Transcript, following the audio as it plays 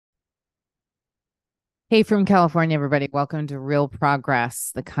Hey from California, everybody. Welcome to Real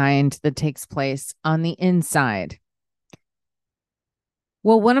Progress, the kind that takes place on the inside.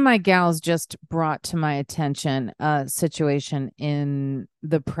 Well, one of my gals just brought to my attention a situation in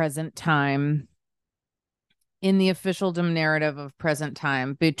the present time, in the officialdom narrative of present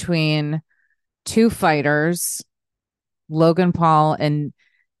time, between two fighters, Logan Paul and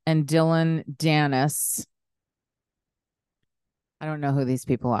Dylan Dennis. I don't know who these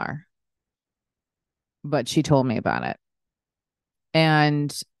people are, but she told me about it.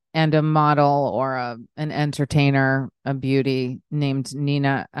 and and a model or an entertainer, a beauty named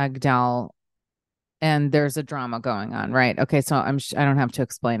Nina Agdal, and there's a drama going on, right? Okay, so I don't have to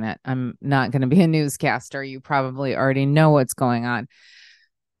explain it. I'm not going to be a newscaster. You probably already know what's going on.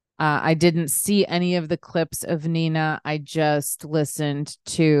 I didn't see any of the clips of Nina. I just listened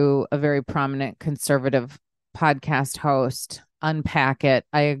to a very prominent conservative podcast host unpack it.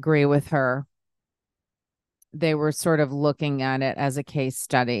 I agree with her. They were sort of looking at it as a case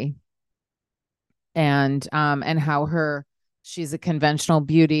study and how her she's a conventional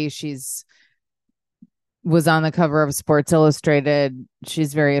beauty. She's was on the cover of Sports Illustrated.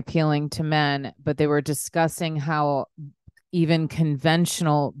 She's very appealing to men, but they were discussing how even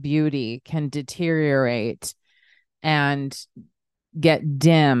conventional beauty can deteriorate and get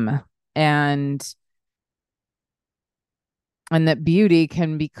dim, and and that beauty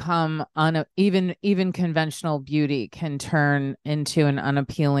can become even conventional beauty can turn into an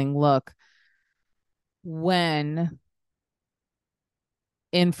unappealing look when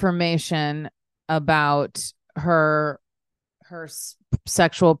information about her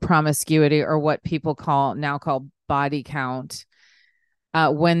sexual promiscuity, or what people call body count,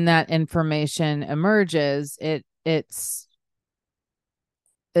 when that information emerges, it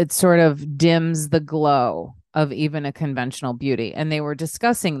sort of dims the glow of even a conventional beauty. And they were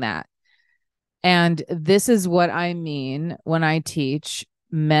discussing that. And this is what I mean when I teach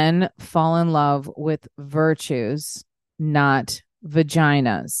men fall in love with virtues, not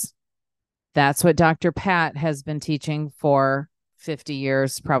vaginas. That's what Dr. Pat has been teaching for 50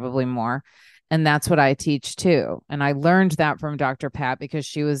 years, probably more. And that's what I teach too. And I learned that from Dr. Pat because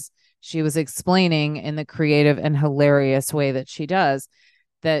she was explaining in the creative and hilarious way that she does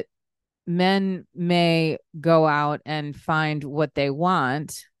that men may go out and find what they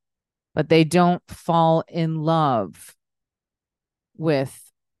want, but they don't fall in love with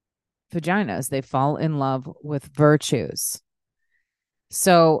vaginas. They fall in love with virtues.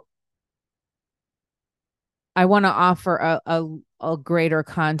 So I want to offer a greater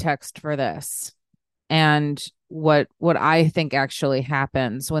context for this, and what I think actually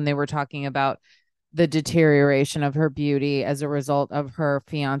happens when they were talking about the deterioration of her beauty as a result of her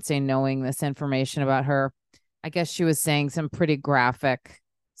fiance knowing this information about her. I guess she was saying some pretty graphic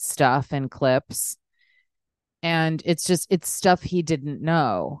stuff in clips, and it's stuff he didn't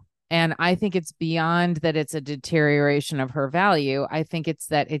know. And I think it's beyond that it's a deterioration of her value. I think it's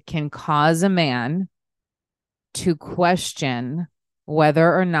that it can cause a man to question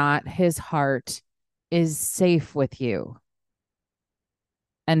whether or not his heart is safe with you.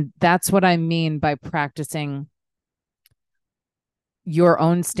 And that's what I mean by practicing your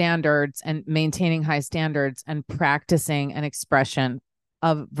own standards and maintaining high standards and practicing an expression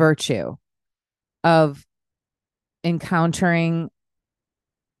of virtue, of encountering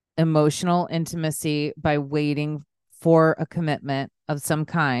emotional intimacy by waiting for a commitment of some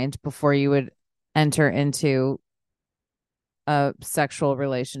kind before you would enter into a sexual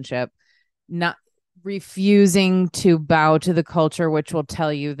relationship, not refusing to bow to the culture which will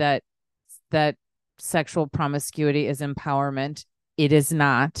tell you that sexual promiscuity is empowerment. It is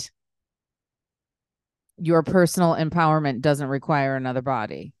not. Your personal empowerment doesn't require another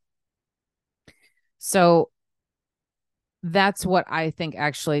body. So that's what I think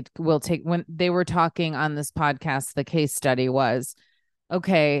actually will take. When they were talking on this podcast, the case study was,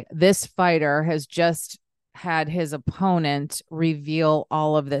 okay, this fighter has just had his opponent reveal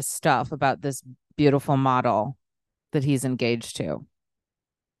all of this stuff about this beautiful model that he's engaged to.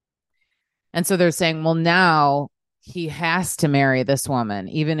 And so they're saying, well, now he has to marry this woman,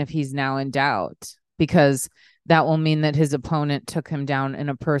 even if he's now in doubt, because that will mean that his opponent took him down in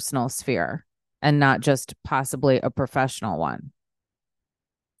a personal sphere and not just possibly a professional one.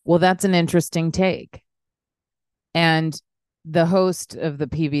 Well, that's an interesting take. And the host of the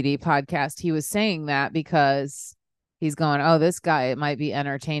PVD podcast, he was saying that because he's going, oh, this guy, it might be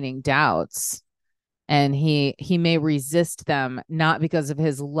entertaining doubts. And he may resist them, not because of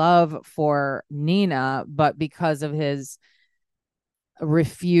his love for Nina, but because of his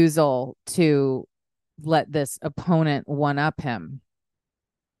refusal to let this opponent one up him.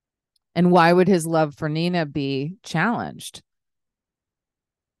 And why would his love for Nina be challenged?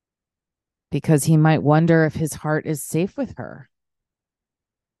 Because he might wonder if his heart is safe with her.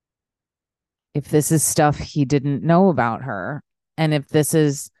 If this is stuff he didn't know about her, and if this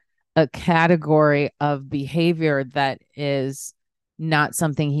is a category of behavior that is not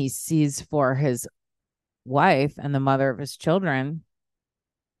something he sees for his wife and the mother of his children,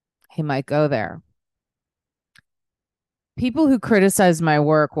 he might go there. People who criticize my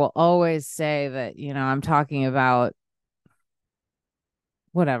work will always say that, I'm talking about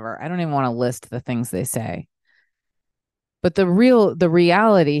whatever. I don't even want to list the things they say. But the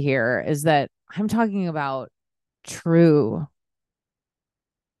reality here is that I'm talking about true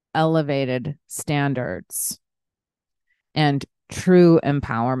elevated standards and true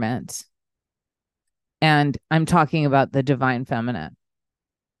empowerment. And I'm talking about the divine feminine.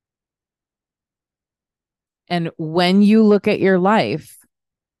 And when you look at your life,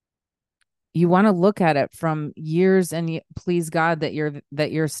 you want to look at it from years and please God that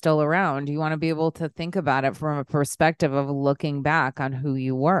you're still around. You want to be able to think about it from a perspective of looking back on who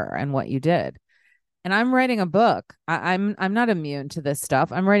you were and what you did. And I'm writing a book. I'm not immune to this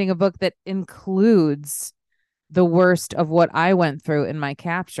stuff. I'm writing a book that includes the worst of what I went through in my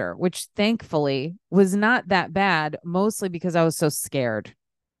capture, which thankfully was not that bad, mostly because I was so scared.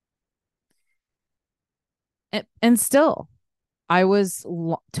 And still, I was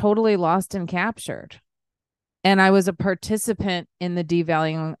totally lost and captured. And I was a participant in the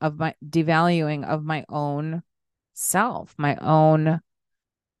devaluing of my own self, my own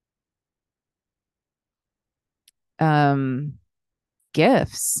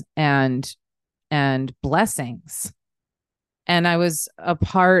gifts and blessings. And I was a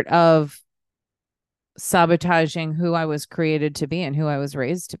part of sabotaging who I was created to be and who I was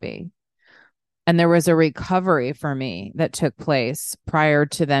raised to be. And there was a recovery for me that took place prior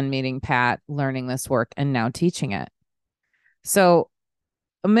to then meeting Pat, learning this work, and now teaching it. So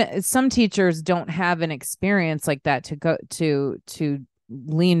some teachers don't have an experience like that to go to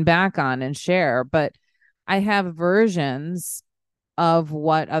lean back on and share, but I have versions of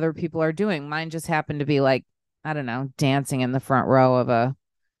what other people are doing. Mine just happened to be like, I don't know, dancing in the front row of a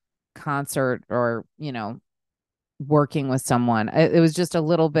concert or, working with someone. It was just a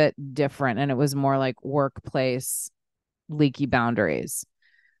little bit different, and it was more like workplace leaky boundaries.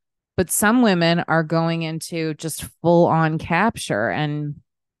 But some women are going into just full on capture and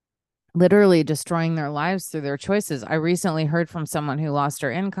literally destroying their lives through their choices. I recently heard from someone who lost her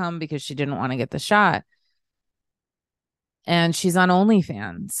income because she didn't want to get the shot. And she's on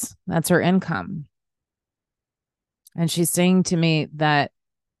OnlyFans. That's her income. And she's saying to me that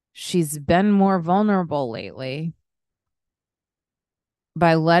she's been more vulnerable lately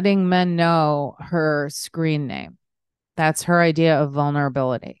by letting men know her screen name. That's her idea of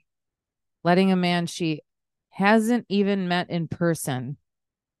vulnerability. Letting a man she hasn't even met in person.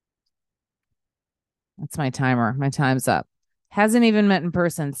 That's my timer. My time's up. Hasn't even met in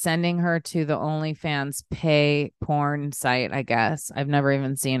person, sending her to the OnlyFans pay porn site, I guess. I've never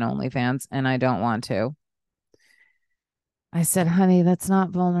even seen OnlyFans, and I don't want to. I said, honey, that's not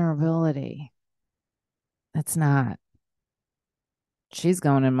vulnerability. That's not. She's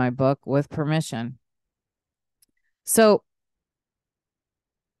going in my book with permission. So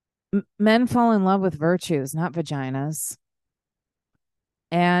men fall in love with virtues, not vaginas.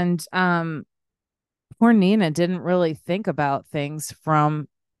 And poor Nina didn't really think about things from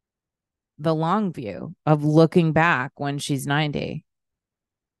the long view of looking back when she's 90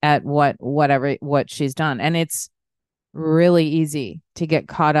 at what she's done. And it's really easy to get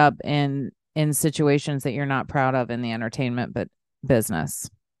caught up in situations that you're not proud of in the entertainment business.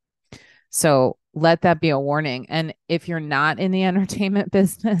 So let that be a warning. And if you're not in the entertainment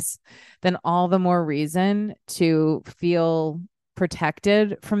business, then all the more reason to feel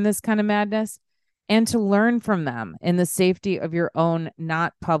protected from this kind of madness and to learn from them in the safety of your own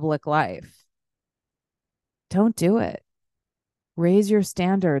not public life. Don't do it. Raise your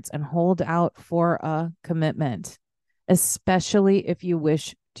standards and hold out for a commitment, especially if you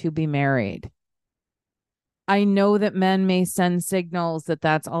wish to be married. I know that men may send signals that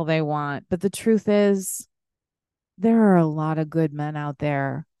that's all they want, but the truth is, there are a lot of good men out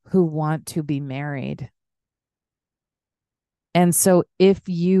there who want to be married. And so if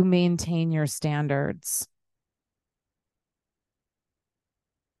you maintain your standards,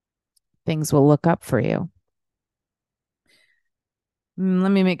 things will look up for you.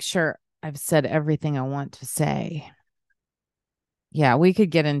 Let me make sure I've said everything I want to say. Yeah, we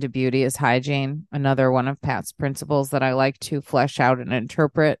could get into beauty as hygiene, another one of Pat's principles that I like to flesh out and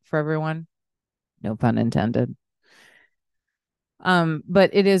interpret for everyone. No pun intended. But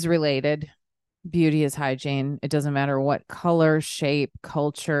it is related. Beauty is hygiene. It doesn't matter what color, shape,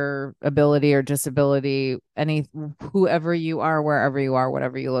 culture, ability, or disability, whoever you are, wherever you are,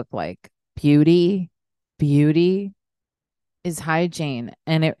 whatever you look like. Beauty is hygiene,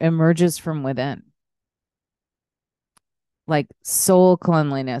 and it emerges from within. Like soul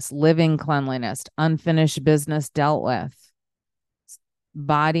cleanliness, living cleanliness, unfinished business dealt with,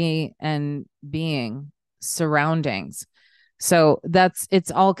 body and being, surroundings. So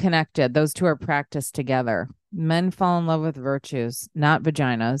it's all connected. Those two are practiced together. Men fall in love with virtues, not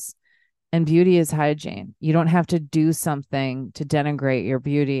vaginas. And beauty is hygiene. You don't have to do something to denigrate your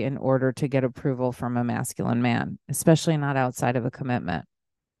beauty in order to get approval from a masculine man, especially not outside of a commitment.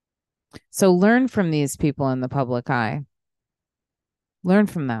 So learn from these people in the public eye. Learn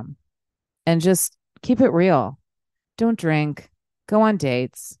from them and just keep it real. Don't drink, go on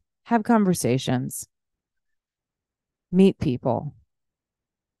dates, have conversations, meet people,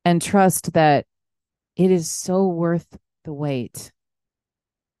 and trust that it is so worth the wait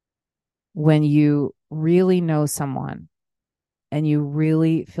when you really know someone and you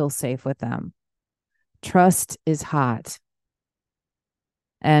really feel safe with them. Trust is hot.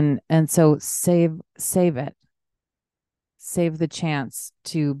 And so save it. Save the chance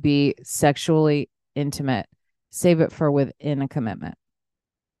to be sexually intimate. Save it for within a commitment.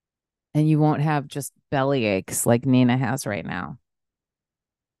 And you won't have just belly aches like Nina has right now.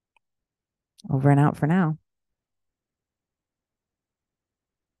 Over and out for now.